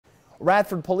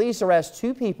Radford police arrest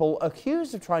 2 people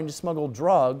accused of trying to smuggle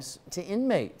drugs to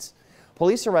inmates.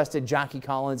 Police arrested Jackie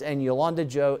Collins and Yolanda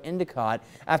Jo Endicott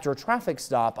after a traffic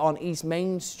stop on East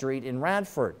Main Street in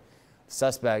Radford. The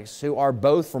suspects, who are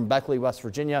both from Beckley, West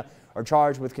Virginia, are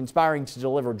charged with conspiring to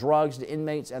deliver drugs to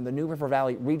inmates at the New River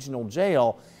Valley Regional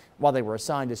Jail while they were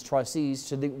assigned as trustees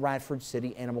to the Radford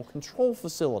City Animal Control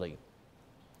Facility.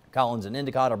 Collins and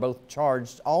Endicott are both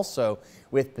charged also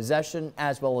with possession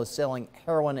as well as selling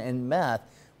heroin and meth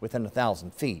within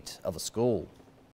 1,000 feet of a school.